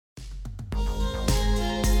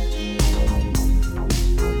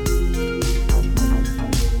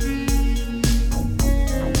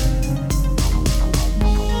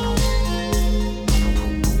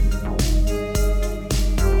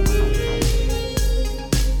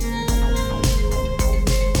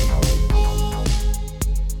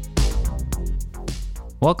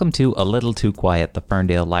Welcome to A Little Too Quiet, the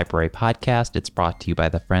Ferndale Library podcast. It's brought to you by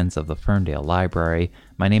the Friends of the Ferndale Library.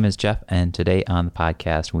 My name is Jeff, and today on the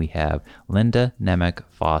podcast we have Linda Nemec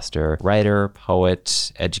Foster, writer,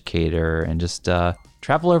 poet, educator, and just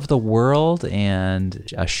traveler of the world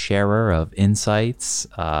and a sharer of insights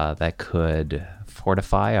that could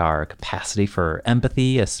fortify our capacity for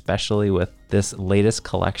empathy, especially with this latest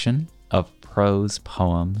collection of prose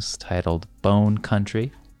poems titled Bone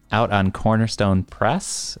Country. Out on Cornerstone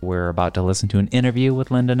Press. We're about to listen to an interview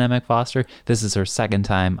with Linda Nemec Foster. This is her second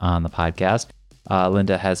time on the podcast.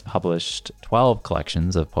 Linda has published 12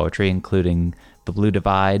 collections of poetry, including The Blue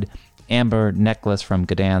Divide, Amber Necklace from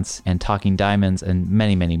Gdansk, and Talking Diamonds, and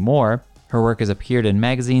many, many more. Her work has appeared in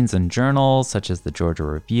magazines and journals such as the Georgia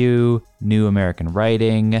Review, New American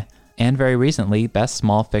Writing, and very recently, Best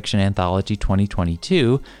Small Fiction Anthology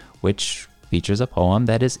 2022, which features a poem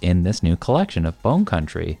that is in this new collection of Bone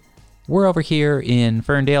Country. We're over here in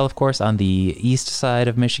Ferndale, of course, on the east side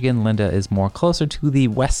of Michigan. Linda is more closer to the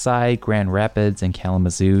west side, Grand Rapids and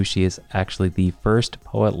Kalamazoo. She is actually the first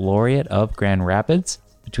poet laureate of Grand Rapids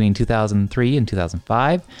between 2003 and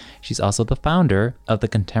 2005. She's also the founder of the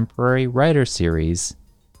Contemporary Writer Series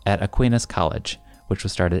at Aquinas College, which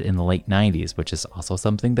was started in the late 90s, which is also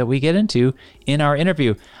something that we get into in our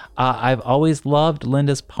interview. I've always loved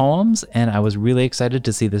Linda's poems, and I was really excited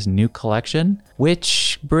to see this new collection,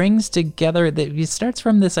 which brings together, it starts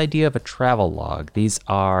from this idea of a travel log. These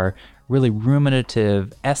are really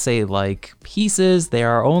ruminative, essay-like pieces. They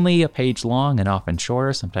are only a page long and often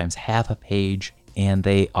shorter, sometimes half a page. And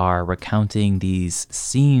they are recounting these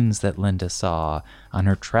scenes that Linda saw on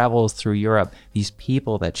her travels through Europe, these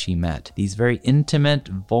people that she met, these very intimate,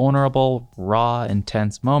 vulnerable, raw,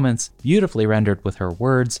 intense moments, beautifully rendered with her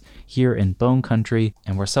words here in Bone Country.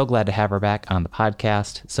 And we're so glad to have her back on the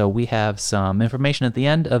podcast. So we have some information at the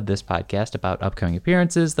end of this podcast about upcoming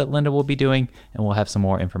appearances that Linda will be doing, and we'll have some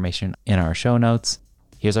more information in our show notes.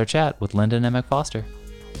 Here's our chat with Linda Nemec Foster.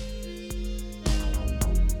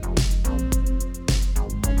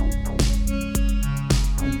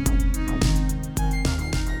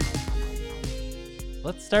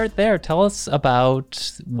 Let's start there. Tell us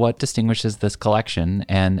about what distinguishes this collection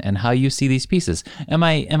and how you see these pieces. Am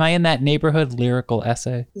I in that neighborhood lyrical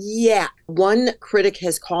essay? Yeah. One critic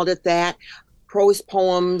has called it that. Prose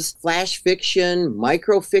poems, flash fiction,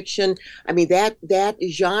 microfiction. I mean, that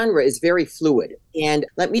genre is very fluid. And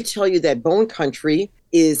let me tell you that Bone Country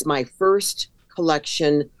is my first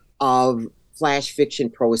collection of flash fiction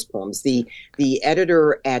prose poems. The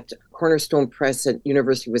editor at Cornerstone Press at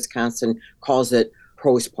University of Wisconsin calls it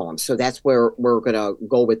prose poems. So that's where we're going to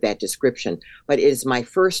go with that description. But it is my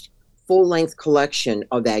first full-length collection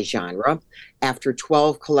of that genre after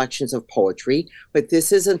 12 collections of poetry. But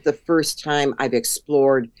this isn't the first time I've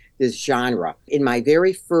explored this genre. In my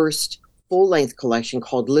very first full-length collection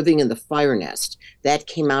called Living in the Fire Nest, that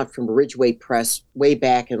came out from Ridgeway Press way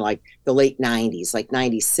back in like the late 90s, like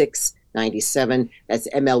 96, 97. That's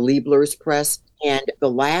M.L. Liebler's press. And the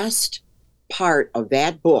last part of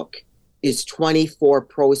that book is 24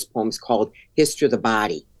 prose poems called History of the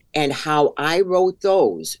Body. And how I wrote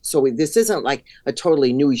those, so this isn't like a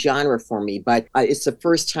totally new genre for me, but it's the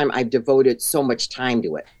first time I've devoted so much time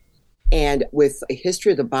to it. And with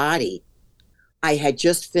History of the Body, I had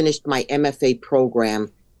just finished my MFA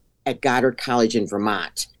program at Goddard College in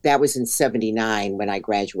Vermont. That was in 79 when I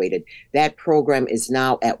graduated. That program is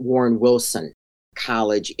now at Warren Wilson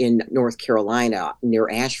College in North Carolina near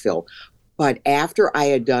Asheville. But after I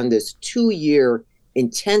had done this 2-year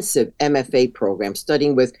intensive MFA program,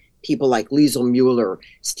 studying with people like Liesl Mueller,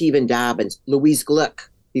 Stephen Dobbins, Louise Gluck,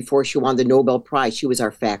 before she won the Nobel Prize, she was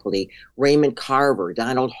our faculty, Raymond Carver,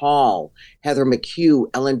 Donald Hall, Heather McHugh,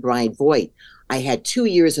 Ellen Bryant Voigt. I had 2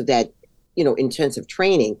 years of that, intensive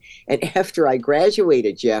training. And after I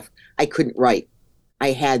graduated, Jeff, I couldn't write.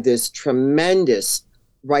 I had this tremendous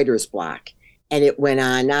writer's block. And it went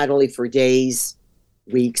on not only for days,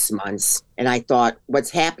 weeks, months. And I thought, what's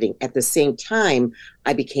happening? At the same time,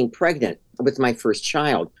 I became pregnant with my first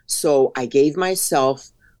child. So I gave myself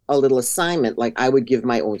a little assignment like I would give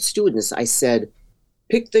my own students. I said,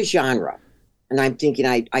 pick the genre. And I'm thinking,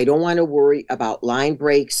 I don't want to worry about line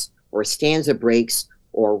breaks or stanza breaks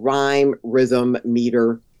or rhyme, rhythm,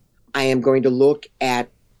 meter. I am going to look at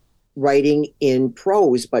writing in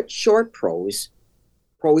prose, but short prose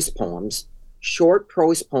poems, short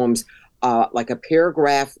prose poems, like a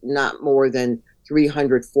paragraph, not more than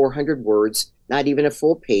 300, 400 words, not even a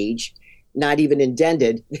full page, not even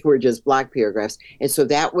indented. They were just block paragraphs. And so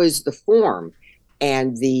that was the form.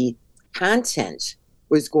 And the content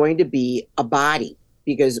was going to be a body,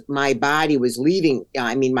 because my body was leaving.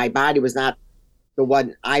 My body was not the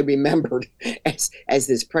one I remembered as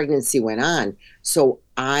this pregnancy went on. So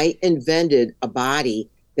I invented a body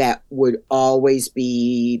that would always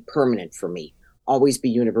be permanent for me, always be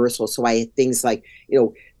universal. So I had things like,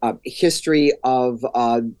 history of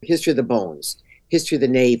the bones, history of the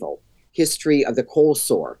navel, history of the cold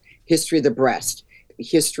sore, history of the breast,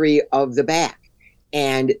 history of the back.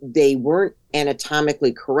 And they weren't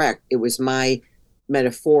anatomically correct. It was my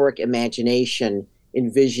metaphoric imagination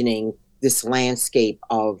envisioning this landscape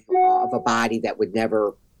of a body that would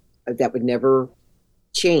never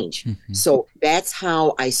change. Mm-hmm. So that's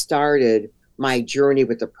how I started my journey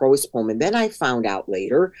with the prose poem. And then I found out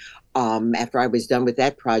later, after I was done with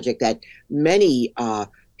that project, that many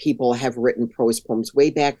people have written prose poems way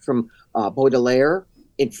back from Baudelaire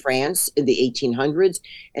in France in the 1800s.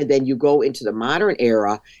 And then you go into the modern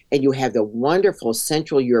era and you have the wonderful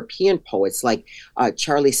Central European poets like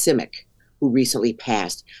Charlie Nemec, who recently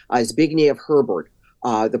passed, Zbigniew Herbert,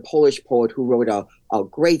 the Polish poet who wrote a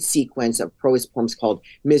great sequence of prose poems called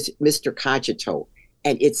Mr. Cogito.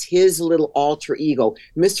 And it's his little alter ego,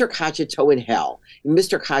 Mr. Cogito in Hell.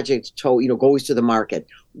 Mr. Cogito, goes to the market.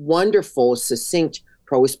 Wonderful, succinct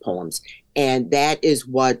prose poems. And that is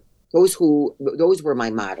what, those were my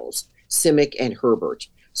models, Simic and Herbert.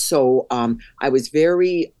 So I was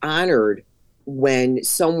very honored when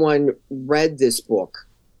someone read this book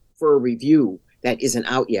for a review that isn't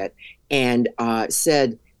out yet and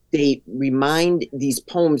said these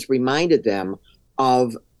poems reminded them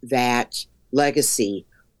of that legacy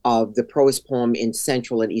of the prose poem in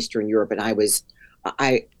Central and Eastern Europe. And I was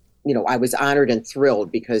honored and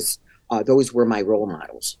thrilled because those were my role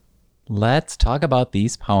models. Let's talk about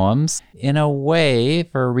these poems in a way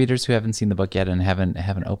for readers who haven't seen the book yet and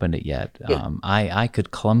haven't opened it yet. Yeah. I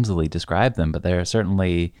could clumsily describe them, but they're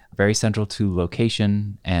certainly very central to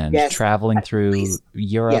location and traveling through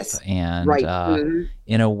Europe and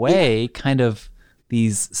in a way, kind of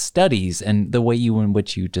these studies and the way in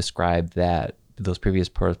which you described those previous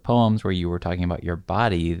poems where you were talking about your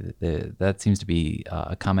body, that seems to be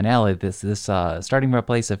a commonality. This starting from a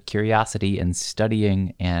place of curiosity and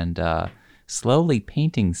studying and slowly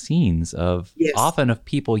painting scenes often of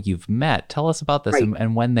people you've met. Tell us about this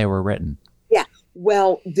and when they were written. Yeah,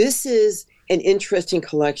 well, this is an interesting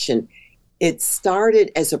collection. It started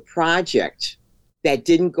as a project that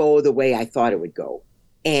didn't go the way I thought it would go.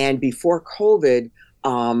 And before COVID,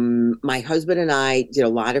 my husband and I did a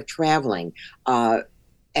lot of traveling.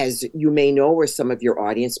 As you may know, or some of your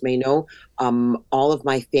audience may know, all of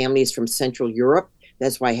my family is from Central Europe.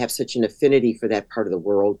 That's why I have such an affinity for that part of the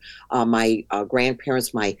world. My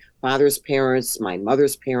grandparents, my father's parents, my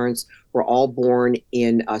mother's parents were all born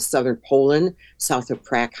in southern Poland, south of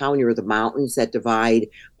Krakow, near the mountains that divide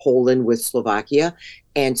Poland with Slovakia.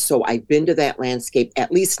 And so I've been to that landscape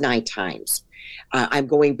at least 9 times. I'm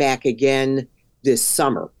going back again this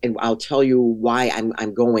summer, and I'll tell you why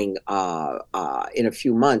I'm going in a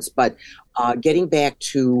few months. But getting back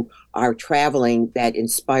to our traveling that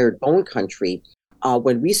inspired Bone Country,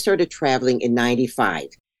 when we started traveling in '95,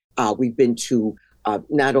 we've been to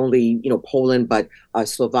not only Poland but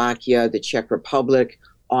Slovakia, the Czech Republic,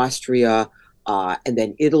 Austria, and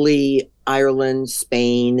then Italy, Ireland,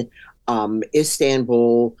 Spain,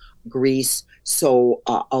 Istanbul, Greece. So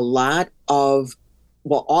a lot of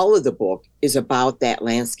all of the book is about that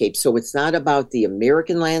landscape. So it's not about the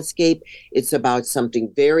American landscape. It's about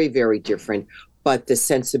something very, very different. But the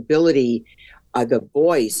sensibility, the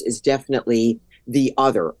voice is definitely the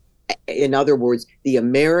other. In other words, the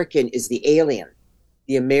American is the alien.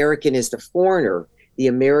 The American is the foreigner. The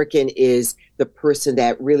American is the person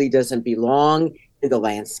that really doesn't belong in the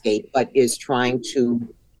landscape, but is trying to,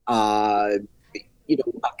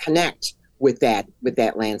 connect with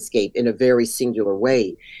that landscape in a very singular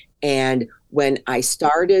way. And when I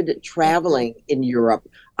started traveling in Europe,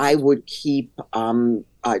 I would keep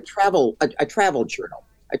a travel journal,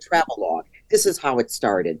 a travel log. This is how it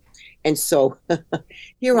started. And so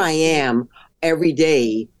here I am every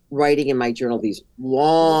day writing in my journal these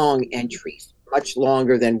long entries, much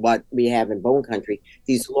longer than what we have in Bone Country,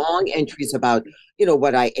 these long entries about,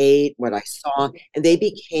 what I ate, what I saw, and they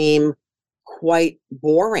became quite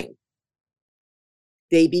boring.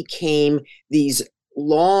 They became these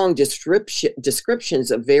long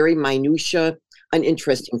descriptions of very minutiae,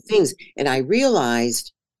 uninteresting things. And I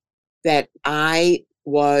realized that I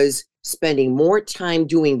was spending more time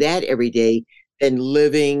doing that every day than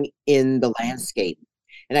living in the landscape.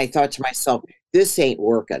 And I thought to myself, this ain't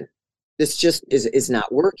working. This just is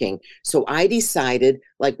not working. So I decided,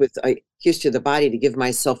 like with History of the Body, to give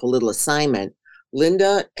myself a little assignment.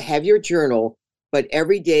 Linda, have your journal, but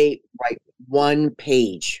every day write 1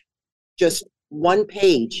 page. Just one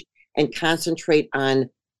page and concentrate on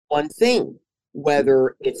one thing,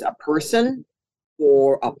 whether it's a person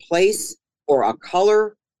or a place or a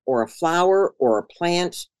color or a flower or a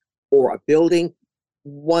plant or a building,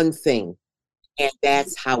 one thing. And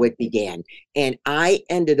that's how it began. And I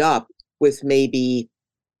ended up with maybe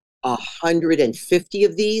 150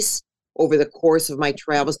 of these over the course of my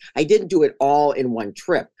travels. I didn't do it all in one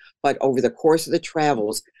trip, but over the course of the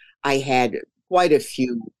travels, I had quite a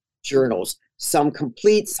few journals, some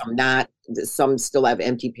complete, some not, some still have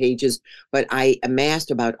empty pages, but I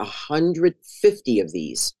amassed about 150 of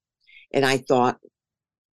these. And I thought,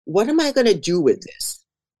 what am I going to do with this?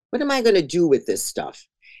 What am I going to do with this stuff?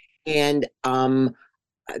 And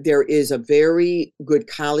there is a very good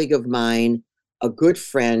colleague of mine, a good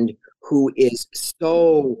friend who is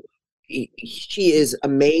she is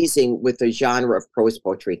amazing with the genre of prose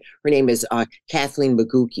poetry. Her name is Kathleen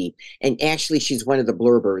Maguki, and actually she's one of the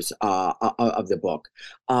blurbers of the book.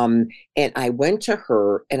 And I went to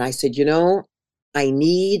her and I said, I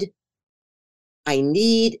need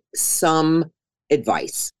some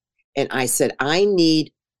advice. And I said,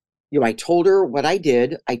 I told her what I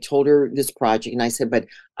did. I told her this project, and I said, but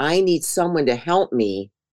I need someone to help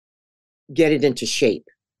me get it into shape.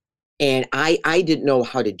 And I didn't know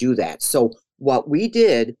how to do that. So what we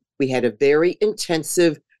did, we had a very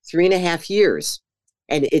intensive 3.5 years.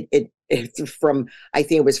 And it from, I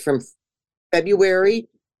think it was from February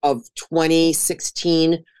of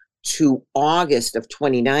 2016 to August of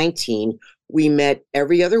 2019. We met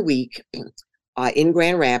every other week in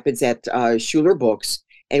Grand Rapids at Schuler Books.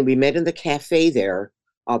 And we met in the cafe there,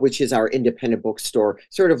 which is our independent bookstore,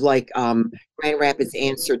 sort of like Grand Rapids'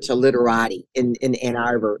 answer to Literati in Ann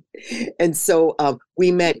Arbor. And so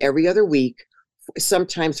we met every other week,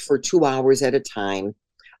 sometimes for 2 hours at a time,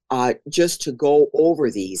 just to go over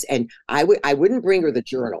these. And I wouldn't bring her the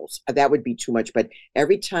journals. That would be too much. But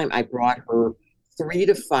every time I brought her 3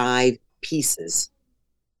 to 5 pieces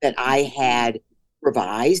that I had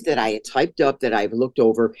revised, that I had typed up, that I've looked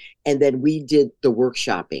over, and then we did the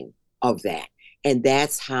workshopping of that. And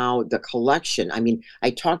that's how the collection, I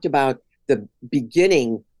talked about the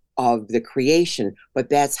beginning of the creation, but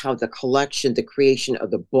that's how the collection, the creation of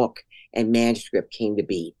the book and manuscript came to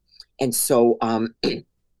be. And so,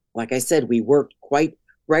 like I said, we worked quite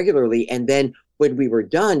regularly. And then when we were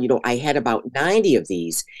done, I had about 90 of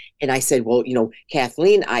these. And I said, well,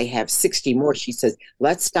 Kathleen, I have 60 more. She says,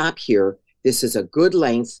 let's stop here. This is a good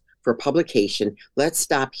length for publication. Let's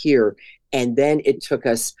stop here. And then it took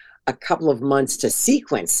us a couple of months to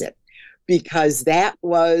sequence it, because that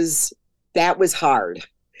was hard,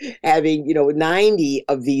 having 90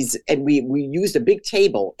 of these. And we used a big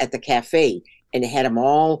table at the cafe and had them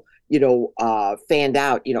all fanned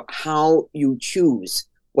out, how you choose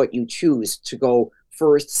what you choose to go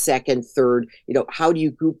first, second, third, how do you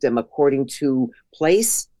group them according to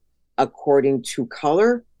place, according to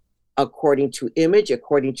color, according to image,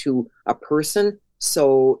 according to a person.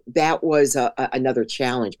 So that was another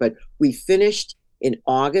challenge. But we finished in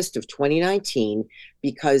August of 2019,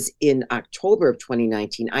 because in October of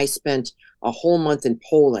 2019, I spent a whole month in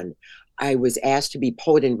Poland. I was asked to be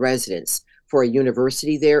poet in residence for a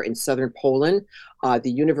university there in southern Poland,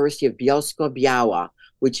 the University of Bielsko-Biała,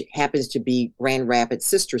 which happens to be Grand Rapids'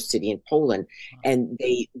 sister city in Poland. And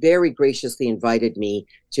they very graciously invited me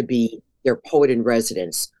to be their poet in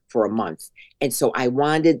residence for a month. And so I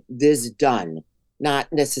wanted this done,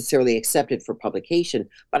 not necessarily accepted for publication,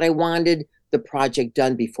 but I wanted the project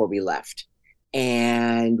done before we left.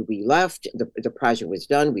 And we left, the project was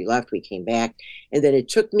done, we left, we came back. And then it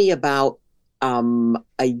took me about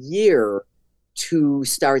a year to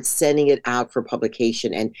start sending it out for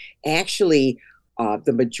publication. And actually,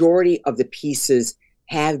 the majority of the pieces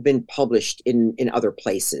have been published in other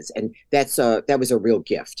places. And that was a real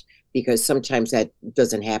gift, because sometimes that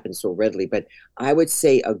doesn't happen so readily. But I would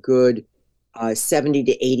say a good 70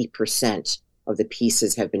 to 80% of the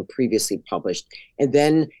pieces have been previously published. And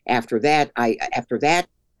then after that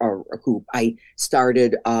group, I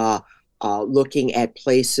started looking at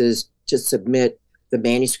places to submit the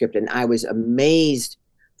manuscript, and I was amazed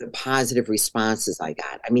the positive responses I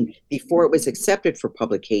got. Before it was accepted for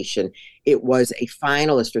publication, it was a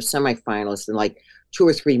finalist or semifinalist in like 2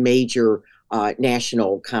 or 3 major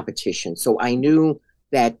national competitions. So I knew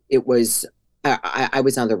that it was I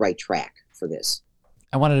was on the right track for this.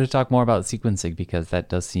 I wanted to talk more about sequencing, because that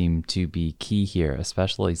does seem to be key here,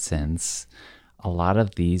 especially since a lot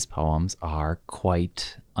of these poems are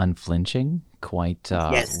quite unflinching, quite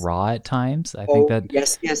Yes. raw at times. I think that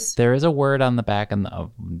yes. there is a word on the back and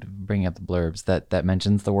bringing up the blurbs that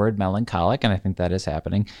mentions the word melancholic, and I think that is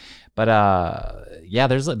happening. But yeah,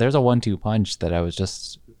 there's a 1-2 punch that I was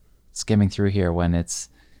just skimming through here when it's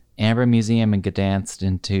Amber Museum and Gdansk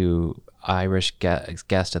into Irish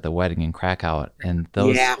guest at the wedding in Krakow, and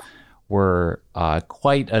those were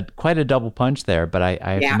quite a double punch there. But I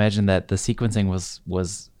have to imagine that the sequencing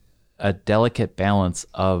was a delicate balance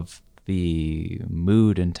of the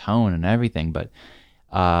mood and tone and everything. But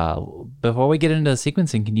before we get into the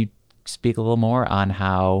sequencing, can you speak a little more on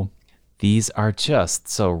how these are just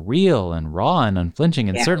so real and raw and unflinching,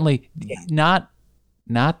 and certainly not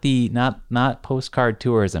postcard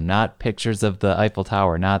tourism, not pictures of the Eiffel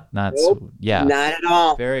Tower, not not at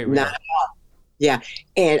all, very real. Not at all. Yeah,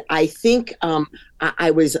 and I think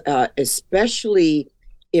I was especially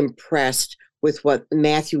impressed with what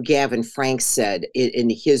Matthew Gavin Frank said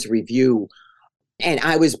in his review, and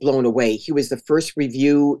I was blown away. He was the first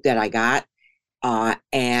review that I got.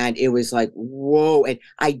 And it was like, whoa. And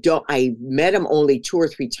I met him only 2 or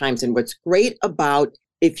 3 times. And what's great about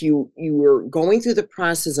if you were going through the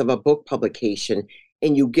process of a book publication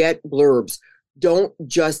and you get blurbs, don't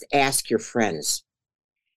just ask your friends.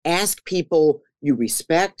 Ask people you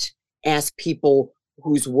respect, ask people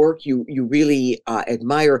whose work you really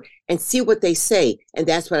admire, and see what they say. And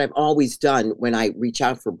that's what I've always done when I reach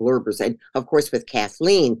out for blurbers. And of course, with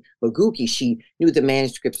Kathleen Maguki, she knew the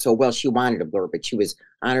manuscript so well, she wanted a blurb it. She was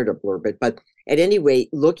honored to blurb it. But at any rate,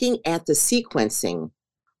 looking at the sequencing,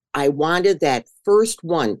 I wanted that first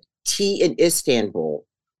one, Tea in Istanbul.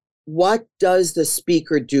 What does the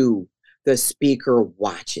speaker do? The speaker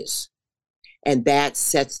watches. And that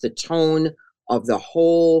sets the tone of the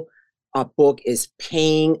whole book, is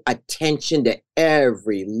paying attention to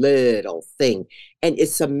every little thing. And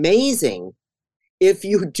it's amazing if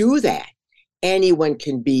you do that. Anyone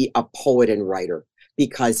can be a poet and writer,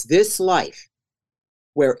 because this life,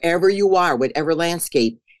 wherever you are, whatever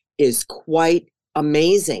landscape, is quite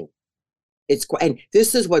amazing. And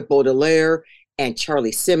this is what Baudelaire and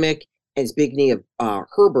Charlie Simic and Zbigniew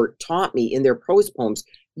Herbert taught me in their prose poems.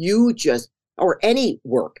 Or any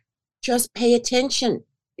work, just pay attention.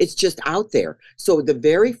 It's just out there. So the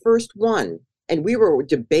very first one, and we were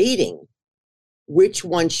debating which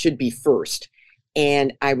one should be first.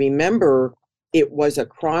 And I remember it was a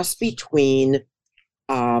cross between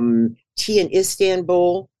Tea in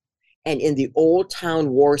Istanbul and In the Old Town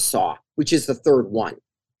Warsaw, which is the third one.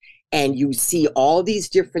 And you see all these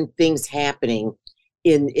different things happening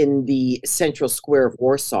in the central square of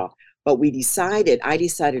Warsaw. But I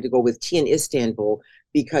decided to go with Tea in Istanbul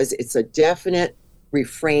because it's a definite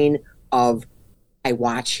refrain of, I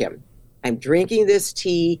watch him. I'm drinking this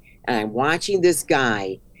tea and I'm watching this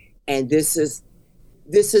guy. And this is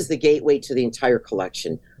the gateway to the entire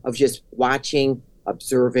collection of just watching,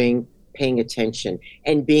 observing, paying attention,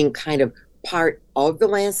 and being kind of part of the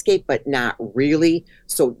landscape, but not really.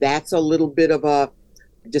 So that's a little bit of a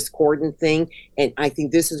discordant thing. And I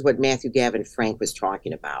think this is what Matthew Gavin Frank was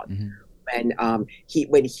talking about.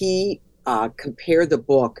 When he compared the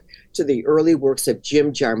book to the early works of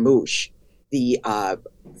Jim Jarmusch, the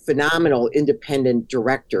phenomenal independent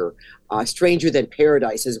director. Stranger Than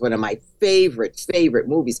Paradise is one of my favorite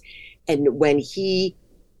movies. And when he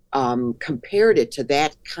compared it to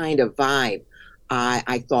that kind of vibe,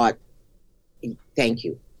 I thought, thank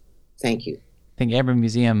you. I think Amber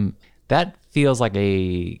Museum, that feels like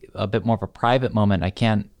a bit more of a private moment. I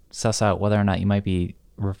can't suss out whether or not you might be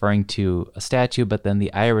referring to a statue, but then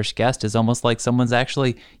the Irish guest is almost like someone's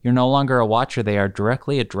actually, you're no longer a watcher, they are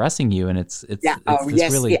directly addressing you, and it's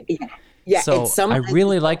really. So I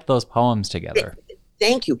really liked those poems together.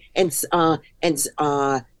 Thank you. And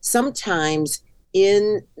sometimes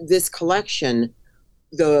in this collection,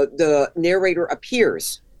 the narrator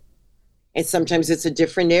appears, and sometimes it's a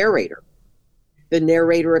different narrator. The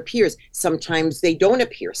narrator appears. Sometimes they don't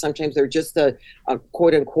appear. Sometimes they're just a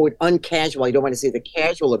quote unquote uncasual. I don't want to say the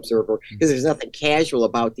casual observer, because there's nothing casual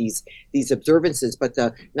about these observances, but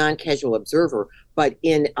the non-casual observer. But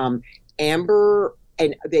in Amber,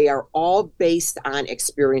 and they are all based on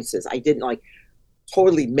experiences. I didn't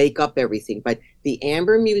totally make up everything, but the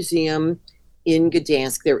Amber Museum in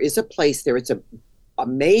Gdansk, there is a place there. It's an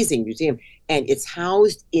amazing museum, and it's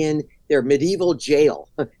housed in their medieval jail,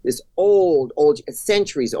 this old,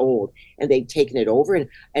 centuries old, and they've taken it over.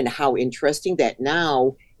 And how interesting that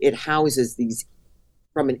now it houses these,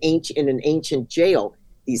 in an ancient jail,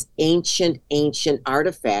 these ancient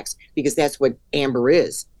artifacts, because that's what amber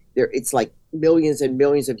is. It's like millions and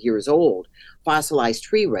millions of years old, fossilized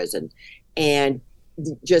tree resin, and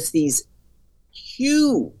just these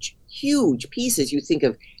huge huge pieces. You think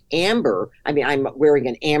of amber. I mean, I'm wearing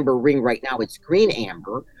an amber ring right now. It's green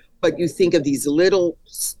amber, but you think of these little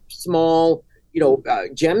small,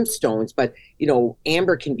 gemstones, but,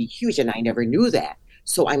 amber can be huge. And I never knew that.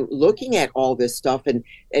 So I'm looking at all this stuff and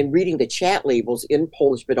reading the chat labels in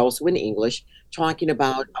Polish, but also in English, talking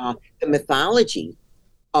about the mythology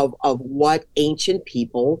of what ancient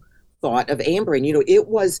people thought of amber. And, it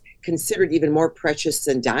was considered even more precious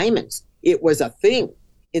than diamonds. It was a thing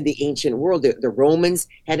in the ancient world. The Romans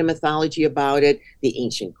had a mythology about it, the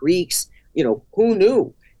ancient Greeks, who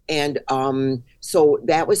knew? And so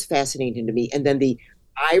that was fascinating to me. And then the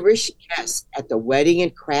Irish guest at the wedding in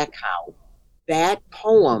Krakow, that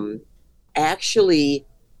poem actually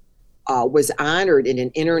was honored in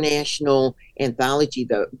an international anthology,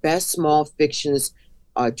 the Best Small Fictions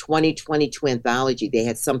 2022 anthology. They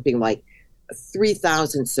had something like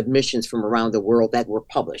 3,000 submissions from around the world that were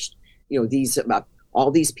published.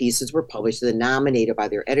 All these pieces were published and nominated by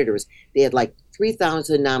their editors. They had like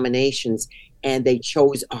 3,000 nominations, and they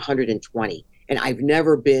chose 120. And I've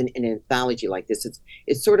never been in an anthology like this.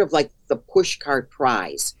 It's sort of like the pushcart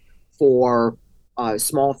prize for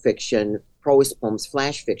small fiction, prose poems,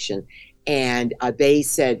 flash fiction. And they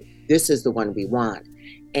said, this is the one we want.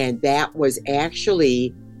 And that was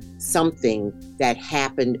actually something that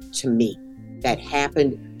happened to me, that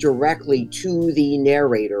happened directly to the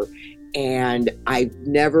narrator. And I've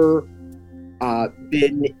never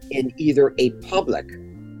been in either a public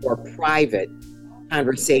or private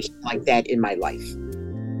conversation like that in my life.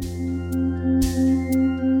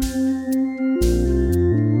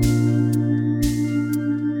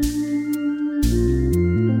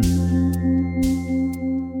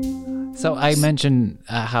 So I mentioned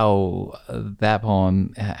how that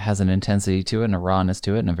poem has an intensity to it and a rawness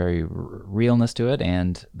to it and a very realness to it,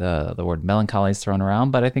 and the word melancholy is thrown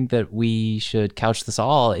around, but I think that we should couch this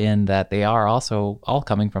all in that they are also all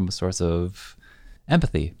coming from a source of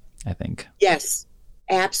empathy, I think. Yes,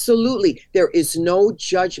 absolutely. There is no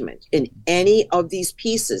judgment in any of these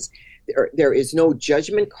pieces. There is no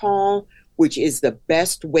judgment call, which is the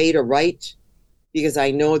best way to write, because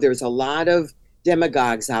I know there's a lot of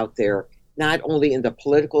demagogues out there, not only in the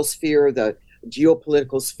political sphere, the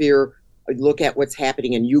geopolitical sphere. Look at what's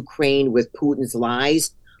happening in Ukraine with Putin's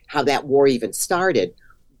lies, how that war even started.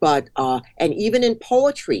 But and even in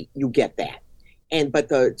poetry, you get that. But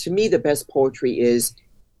to me, the best poetry is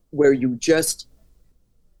where you just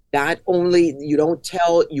not only you don't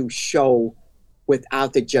tell, you show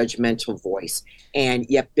without the judgmental voice. And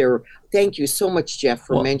yep, thank you so much, Jeff,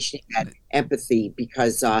 for mentioning that empathy,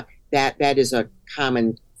 because that is a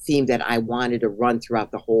common theme that I wanted to run throughout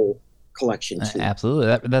the whole collection too.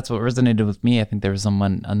 Absolutely. That's what resonated with me. I think there was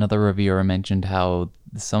another reviewer mentioned how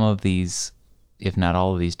some of these, if not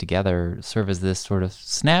all of these together, serve as this sort of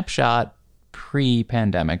snapshot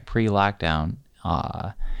pre-pandemic, pre-lockdown.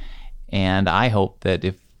 And I hope that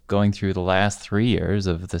if going through the last 3 years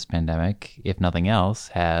of this pandemic, if nothing else,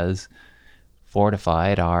 has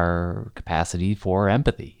fortified our capacity for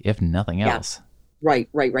empathy, if nothing else. Right.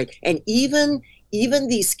 And even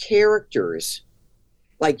these characters,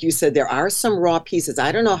 like you said, there are some raw pieces.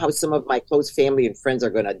 I don't know how some of my close family and friends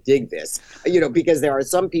are going to dig this, because there are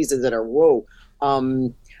some pieces that are, whoa.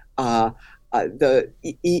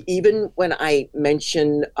 Even when I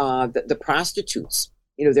mention the prostitutes,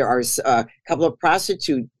 there are a couple of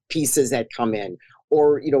prostitute pieces that come in.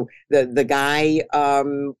 Or, the guy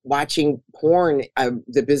watching porn,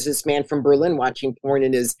 the businessman from Berlin watching porn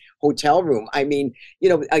in his hotel room. I mean,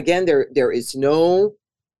 again, there is no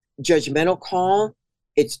judgmental call.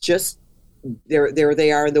 It's just there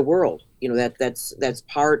they are in the world. That's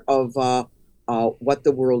part of what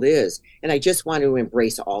the world is. And I just want to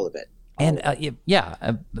embrace all of it. And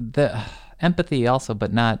the empathy also,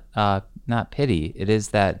 but not pity. It is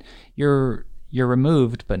that you're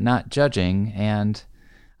removed, but not judging. And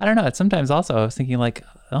I don't know. It's sometimes also I was thinking like,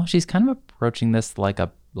 oh, she's kind of approaching this like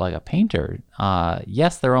a painter.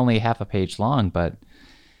 Yes, they're only half a page long, but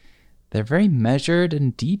they're very measured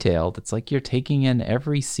and detailed. It's like you're taking in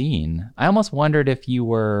every scene. I almost wondered if you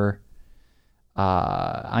were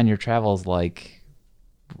on your travels, like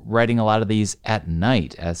writing a lot of these at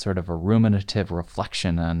night as sort of a ruminative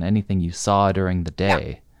reflection on anything you saw during the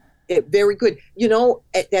day. Very good.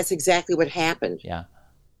 That's exactly what happened. Yeah.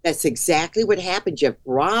 That's exactly what happened, Jeff.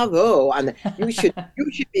 Bravo. You should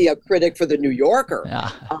be a critic for the New Yorker.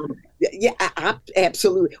 Yeah.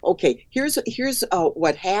 Absolutely. Okay, here's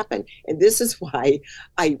what happened. And this is why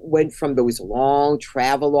I went from those long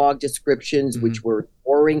travelogue descriptions, which were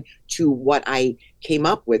boring, to what I came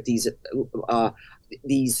up with, these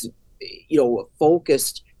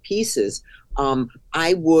focused pieces,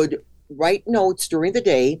 I would write notes during the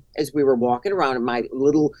day as we were walking around in my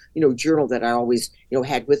little, journal that I always,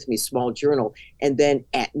 had with me, small journal. And then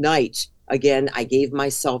at night, again, I gave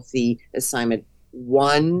myself the assignment,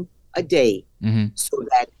 one a day, so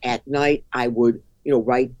that at night I would,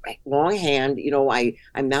 write longhand.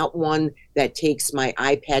 I'm not one that takes my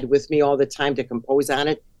iPad with me all the time to compose on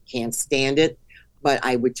it. Can't stand it. But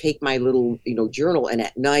I would take my little, journal, and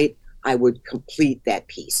at night I would complete that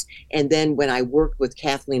piece. And then when I worked with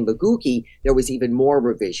Kathleen Maguki, there was even more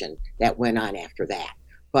revision that went on after that.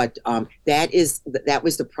 But that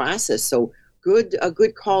was the process. So a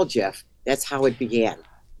good call, Jeff. That's how it began.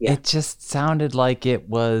 Yeah. It just sounded like it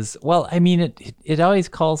was, well, I mean, it always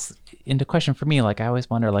calls into question for me. Like, I always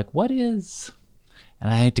wonder, like, what is,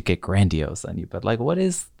 and I hate to get grandiose on you, but like, what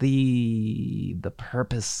is the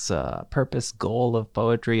purpose goal of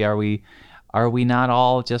poetry? Are we not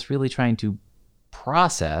all just really trying to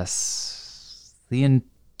process the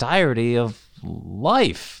entirety of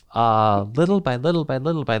life, little by little by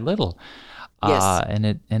little by little? Yes. And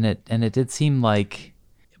it did seem like,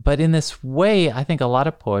 but in this way, I think a lot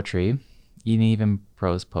of poetry, even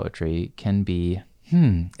prose poetry, can be,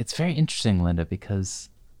 it's very interesting, Linda, because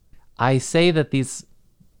I say that these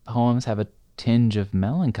poems have a tinge of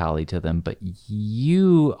melancholy to them, but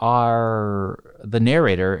you are the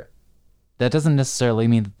narrator. That doesn't necessarily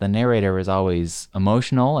mean that the narrator is always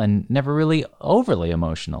emotional and never really overly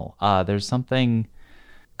emotional. There's something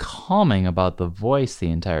calming about the voice the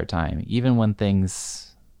entire time, even when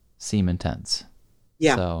things seem intense.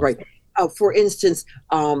 Yeah, So, right. For instance,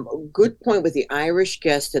 good point with the Irish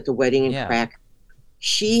guest at the wedding in Crack.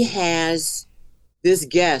 This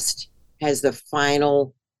guest has the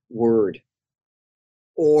final word,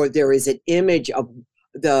 or there is an image of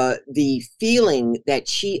the feeling that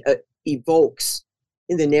she evokes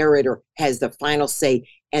in the narrator has the final say,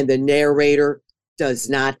 and the narrator does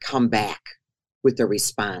not come back with the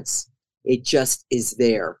response. It just is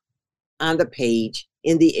there on the page,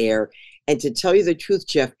 in the air. And to tell you the truth,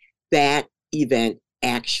 Jeff, that event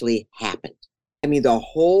actually happened. I mean, the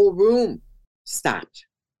whole room stopped,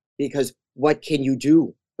 because what can you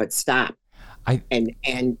do but stop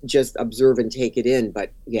and just observe and take it in?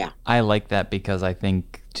 But yeah. I like that, because I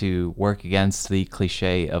think to work against the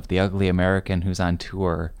cliche of the ugly American who's on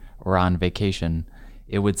tour or on vacation,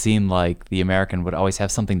 it would seem like the American would always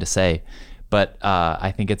have something to say. But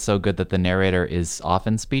I think it's so good that the narrator is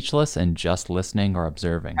often speechless and just listening or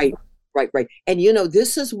observing. Right. And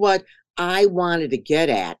this is what I wanted to get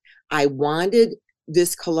at. I wanted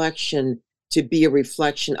this collection to be a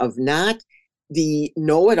reflection of not the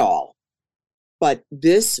know-it-all, but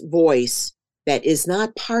this voice that is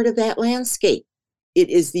not part of that landscape. It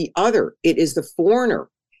is the other. It is the foreigner.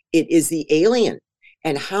 It is the alien.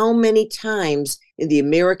 And how many times in the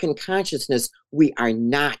American consciousness we are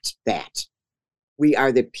not that? We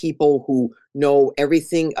are the people who know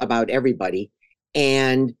everything about everybody,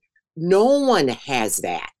 and no one has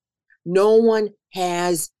that. No one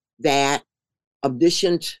has that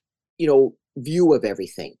omniscient, view of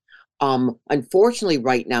everything. Unfortunately,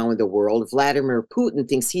 right now in the world, Vladimir Putin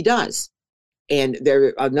thinks he does. And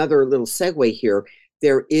another little segue here.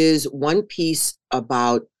 There is one piece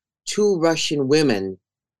about two Russian women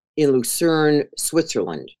in Lucerne,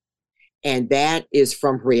 Switzerland, and that is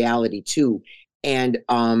from reality too. And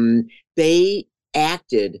they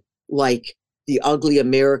acted like the ugly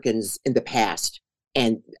Americans in the past.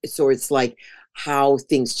 And so it's like how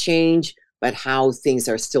things change, but how things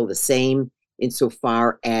are still the same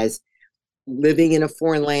insofar as living in a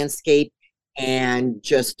foreign landscape and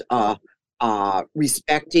just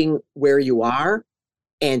respecting where you are.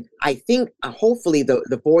 And I think hopefully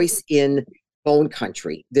the voice in Bone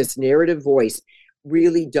Country, this narrative voice,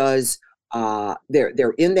 really does,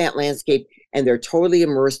 they're in that landscape and they're totally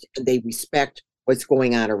immersed and they respect what's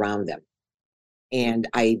going on around them. And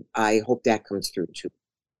I hope that comes through too.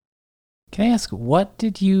 Can I ask, what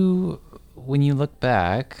did you, when you look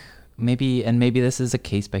back, maybe this is a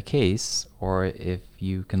case by case, or if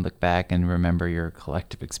you can look back and remember your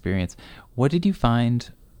collective experience, what did you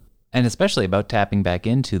find, and especially about tapping back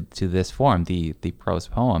into this form, the prose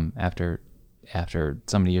poem, after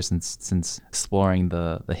so many years since exploring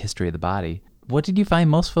the history of the body, what did you find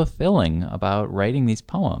most fulfilling about writing these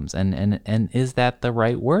poems? And is that the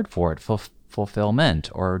right word for it, fulfillment,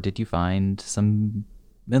 or did you find some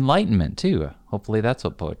enlightenment too? Hopefully that's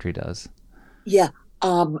what poetry does. Yeah.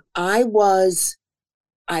 I was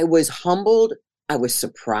humbled. I was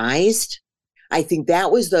surprised. I think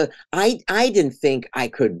that was I didn't think I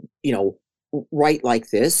could, write like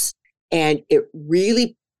this. And it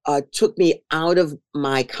really took me out of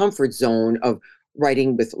my comfort zone of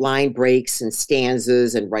writing with line breaks and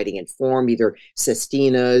stanzas and writing in form, either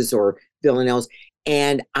sestinas or villanelles.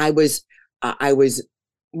 And I was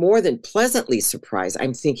more than pleasantly surprised.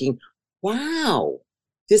 I'm thinking, wow,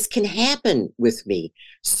 this can happen with me.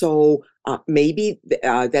 So maybe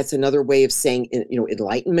that's another way of saying,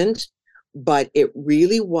 enlightenment. But it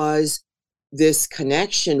really was this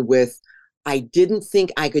connection with, I didn't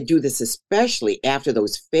think I could do this, especially after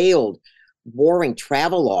those failed, boring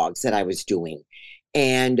travel logs that I was doing.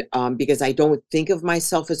 And because I don't think of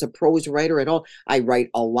myself as a prose writer at all, I write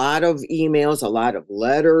a lot of emails, a lot of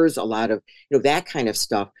letters, a lot of, that kind of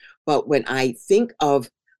stuff. But when I think of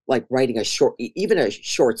like writing even a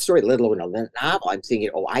short story, let alone a novel, I'm thinking,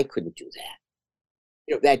 oh, I couldn't do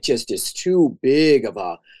that. That just is too big of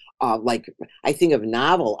a, like, I think of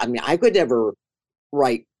novel. I mean, I could never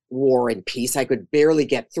write War and Peace. I could barely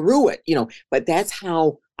get through it, but that's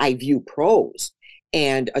how I view prose.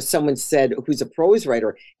 And someone said, who's a prose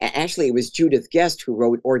writer, actually it was Judith Guest who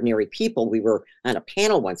wrote Ordinary People. We were on a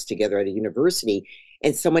panel once together at a university,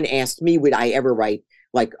 and someone asked me, would I ever write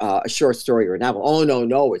like a short story or a novel? Oh,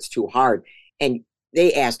 no, it's too hard. And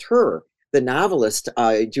they asked her, the novelist,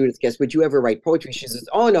 Judith Guest, would you ever write poetry? She says,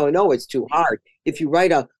 oh, no, it's too hard. If you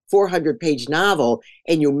write a 400-page novel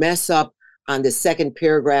and you mess up on the second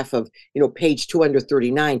paragraph of, page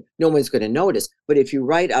 239, no one's going to notice. But if you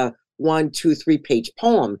write a 1, 2, 3-page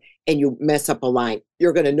poem and you mess up a line,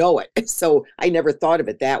 you're going to know it. So I never thought of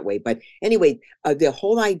it that way. But anyway, the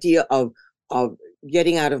whole idea of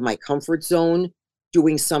getting out of my comfort zone,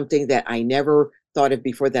 doing something that I never thought of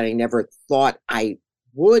before, that I never thought I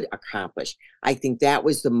would accomplish, I think that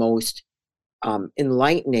was the most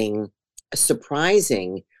enlightening,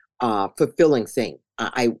 surprising, fulfilling thing.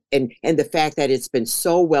 And the fact that it's been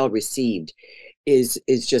so well received is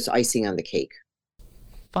just icing on the cake.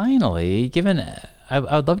 Finally, I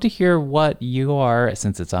would love to hear what you are,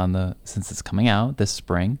 since it's coming out this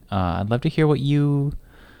spring. I'd love to hear what you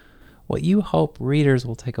hope readers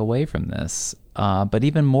will take away from this. But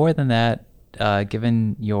even more than that,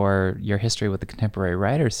 given your history with the Contemporary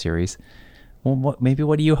Writers series, what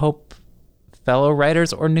do you hope fellow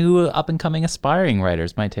writers or new up-and-coming aspiring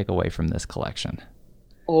writers might take away from this collection?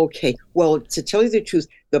 Okay. Well, to tell you the truth,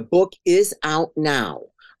 the book is out now.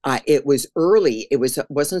 It was early.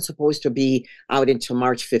 Wasn't supposed to be out until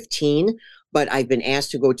March 15, but I've been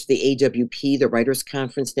asked to go to the AWP, the Writers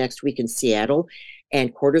Conference, next week in Seattle.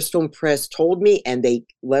 And Cornerstone Press told me, and they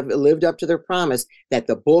lived up to their promise, that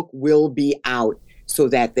the book will be out, so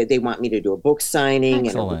that they want me to do a book signing.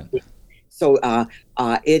 Excellent. So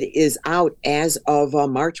it is out as of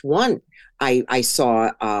March 1. I saw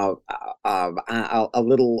a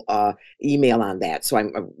little email on that, so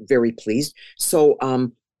I'm very pleased. So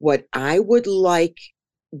what I would like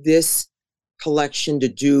this collection to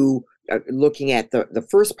do, looking at the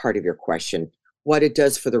first part of your question, what it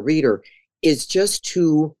does for the reader, is just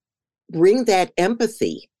to bring that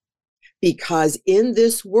empathy. Because in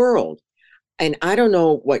this world, and I don't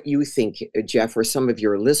know what you think, Jeff, or some of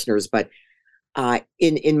your listeners, but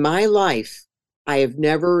in my life, I have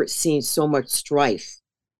never seen so much strife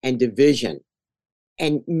and division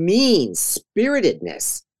and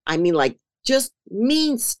mean-spiritedness. I mean, like, just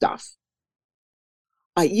mean stuff,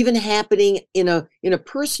 even happening in a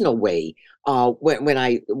personal way. When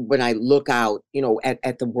I look out,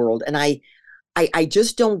 at the world, and I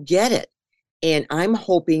just don't get it. And I'm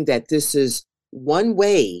hoping that this is one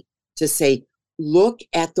way to say, look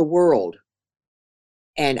at the world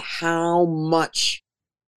and how much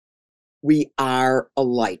we are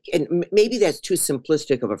alike. And maybe that's too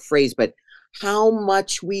simplistic of a phrase, but how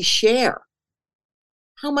much we share.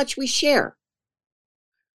 How much we share.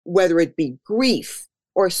 Whether it be grief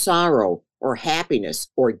or sorrow or happiness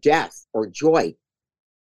or death or joy.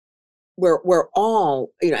 We're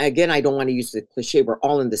all, again, I don't want to use the cliche, we're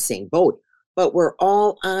all in the same boat, but we're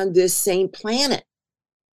all on this same planet.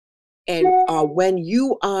 And when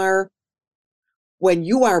you are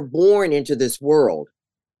born into this world,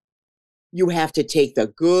 you have to take the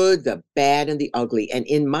good, the bad, and the ugly. And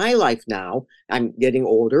in my life now, I'm getting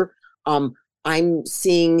older, I'm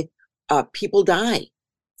seeing people die,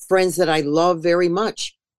 friends that I love very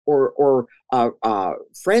much, or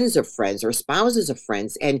friends of friends, or spouses of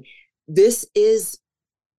friends. And this is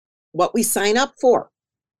what we sign up for.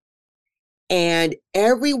 And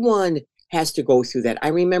everyone has to go through that. I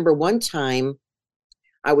remember one time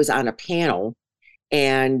I was on a panel,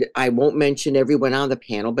 and I won't mention everyone on the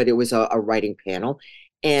panel, but it was a writing panel.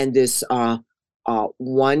 And this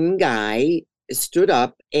one guy stood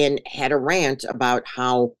up and had a rant about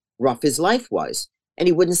how rough his life was, and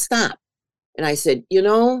he wouldn't stop. And I said,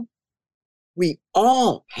 we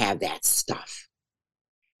all have that stuff.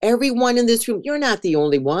 Everyone in this room, you're not the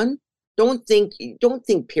only one. Don't think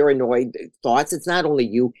paranoid thoughts. It's not only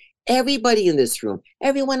you. Everybody in this room,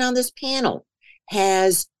 everyone on this panel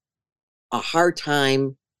has a hard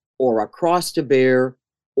time or a cross to bear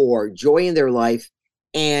or joy in their life.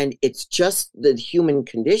 And it's just the human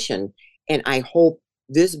condition. And I hope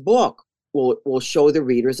this book will show the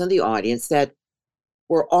readers and the audience that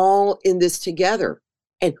we're all in this together.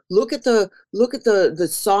 And look at the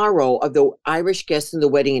sorrow of the Irish guest in the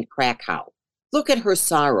wedding in Krakow. Look at her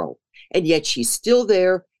sorrow. And yet she's still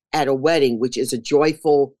there at a wedding, which is a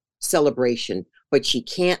joyful celebration, but she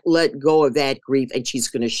can't let go of that grief, and she's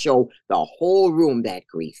going to show the whole room that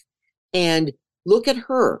grief. And look at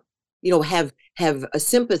her, have a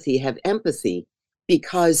sympathy, have empathy,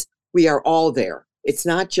 because we are all there. It's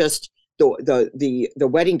not just the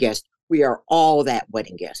wedding guest. We are all that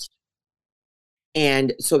wedding guest.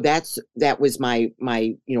 And so that was my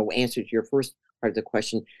answer to your first part of the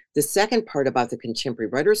question. The second part about the Contemporary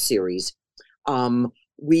Writers Series,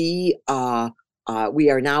 we are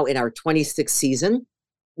now in our 26th season.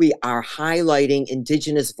 We are highlighting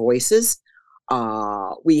Indigenous voices.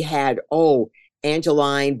 We had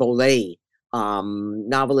Angeline Bollet,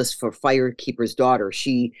 novelist for Firekeeper's Daughter.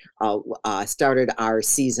 She started our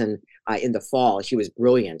season in the fall. She was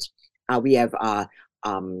brilliant. We have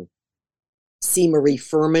C. Marie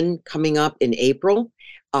Furman coming up in April,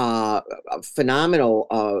 a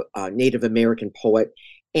phenomenal Native American poet.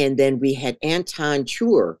 And then we had Anton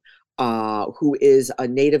Chur, who is a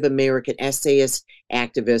Native American essayist,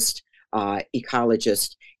 activist,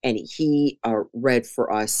 ecologist, and he read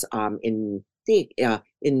for us in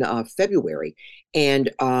February.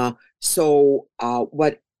 And so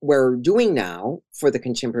what we're doing now for the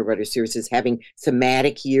Contemporary Writer Series is having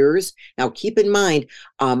thematic years. Now, keep in mind,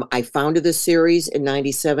 I founded the series in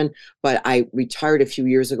 97, but I retired a few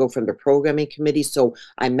years ago from the programming committee. So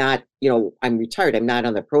I'm not, I'm retired. I'm not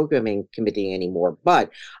on the programming committee anymore. But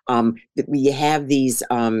we have these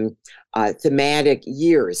thematic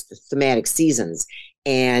years, thematic seasons.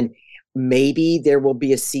 And maybe there will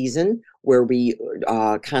be a season where we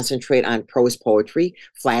concentrate on prose poetry,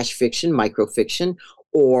 flash fiction, microfiction,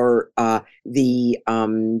 or the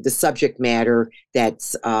subject matter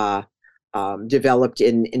that's developed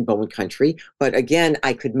in Bone Country. But again,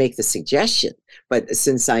 I could make the suggestion. But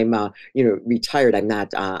since I'm retired, I'm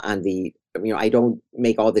not on the. I don't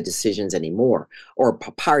make all the decisions anymore, or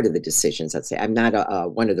part of the decisions. Let's say I'm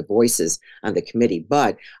not one of the voices on the committee.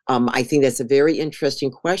 But I think that's a very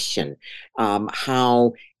interesting question.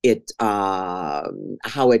 How it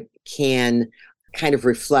can kind of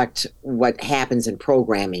reflect what happens in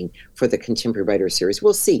programming for the Contemporary Writer Series.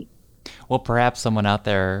 We'll see. Well, perhaps someone out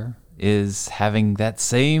there is having that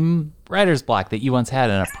same writer's block that you once had,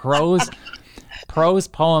 and a prose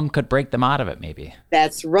poem could break them out of it, maybe.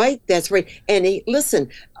 That's right. And listen,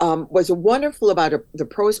 what's wonderful about the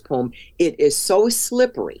prose poem, it is so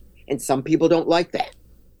slippery, and some people don't like that.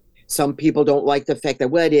 Some people don't like the fact that,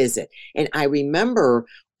 what is it? And I remember,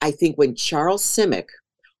 I think when Charles Simic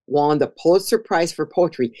won the Pulitzer Prize for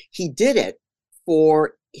Poetry, he did it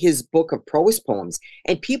for his book of prose poems,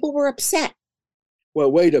 and people were upset.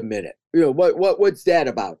 Well, wait a minute. What's that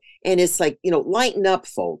about? And it's like, lighten up,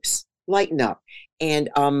 folks. Lighten up. And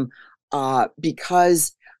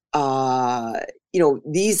because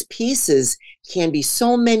these pieces can be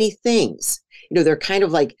so many things. They're kind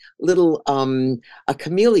of like little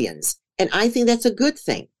chameleons. And I think that's a good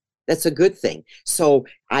thing. That's a good thing. So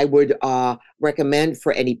I would recommend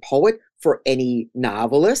for any poet, for any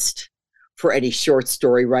novelist, for any short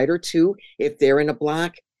story writer too, if they're in a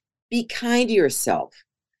block, be kind to yourself.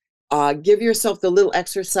 Give yourself the little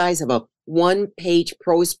exercise of a one-page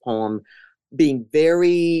prose poem, being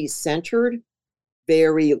very centered,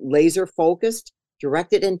 very laser focused,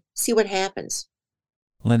 directed, and see what happens.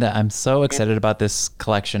 Linda, I'm so excited about this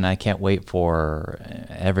collection. I can't wait for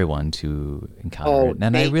everyone to encounter it.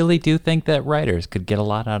 And I really do think that writers could get a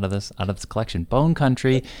lot out of this collection. Bone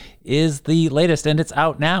Country is the latest, and it's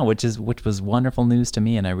out now, which was wonderful news to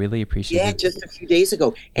me, and I really appreciate it. Yeah, just a few days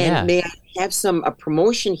ago. And may I have some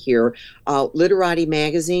promotion here? Literati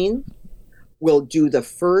Magazine will do the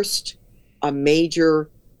first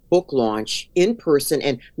major book launch in person,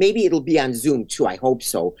 and maybe it'll be on Zoom too. I hope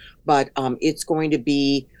so. But it's going to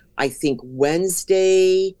be, I think,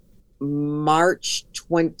 Wednesday, March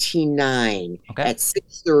 29 at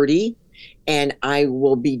 6:30. And I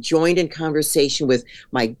will be joined in conversation with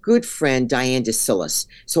my good friend, Diane DeSillis.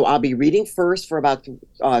 So I'll be reading first for about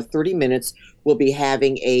 30 minutes. We'll be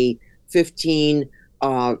having a 15,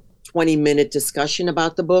 20-minute discussion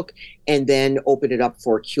about the book, and then open it up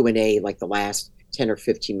for Q&A like the last 10 or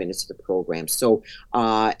 15 minutes of the program. So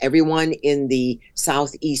everyone in the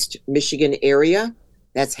Southeast Michigan area,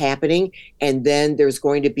 that's happening. And then there's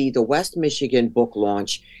going to be the West Michigan book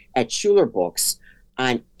launch at Schuler Books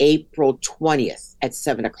on April 20th at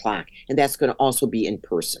 7 o'clock. And that's going to also be in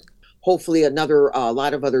person. Hopefully a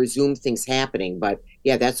lot of other Zoom things happening. But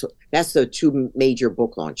yeah, that's the two major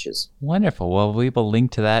book launches. Wonderful. Well, we will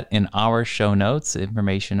link to that in our show notes,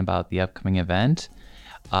 information about the upcoming event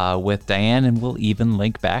with Diane, and we'll even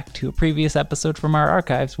link back to a previous episode from our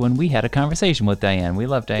archives when we had a conversation with Diane. We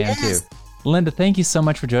love Diane too. Linda, thank you so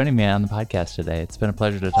much for joining me on the podcast today. It's been a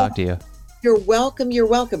pleasure to talk to you. You're welcome. You're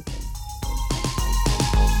welcome.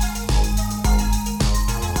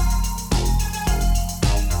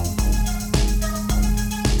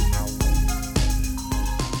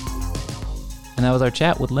 And that was our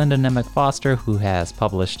chat with Linda Nemec Foster, who has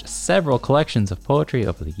published several collections of poetry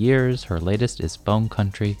over the years. Her latest is Bone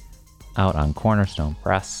Country, out on Cornerstone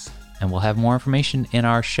Press. And we'll have more information in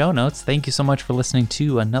our show notes. Thank you so much for listening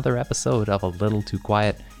to another episode of A Little Too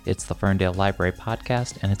Quiet. It's the Ferndale Library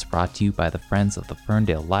Podcast, and it's brought to you by the Friends of the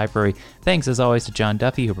Ferndale Library. Thanks, as always, to John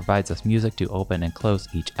Duffy, who provides us music to open and close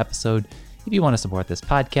each episode. If you want to support this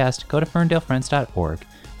podcast, go to ferndalefriends.org.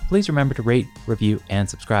 Please remember to rate, review, and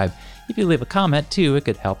subscribe. If you leave a comment, too, it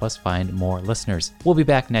could help us find more listeners. We'll be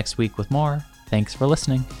back next week with more. Thanks for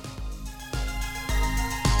listening.